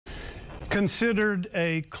Considered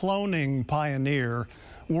a cloning pioneer,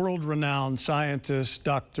 world-renowned scientist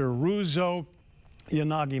Dr. Ryuzo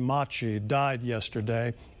Yanagimachi died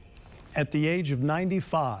yesterday at the age of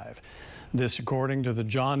 95. This according to the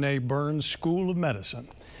John A. Burns School of Medicine.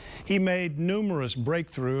 He made numerous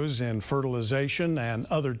breakthroughs in fertilization and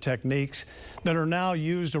other techniques that are now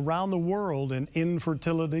used around the world in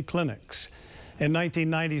infertility clinics. In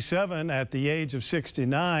 1997, at the age of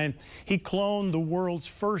 69, he cloned the world's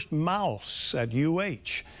first mouse at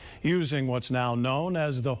UH, using what's now known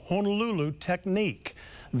as the Honolulu technique.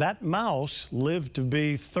 That mouse lived to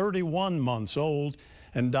be 31 months old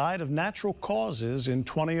and died of natural causes in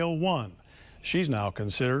 2001. She's now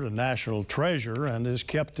considered a national treasure and is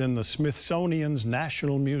kept in the Smithsonian's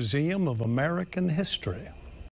National Museum of American History.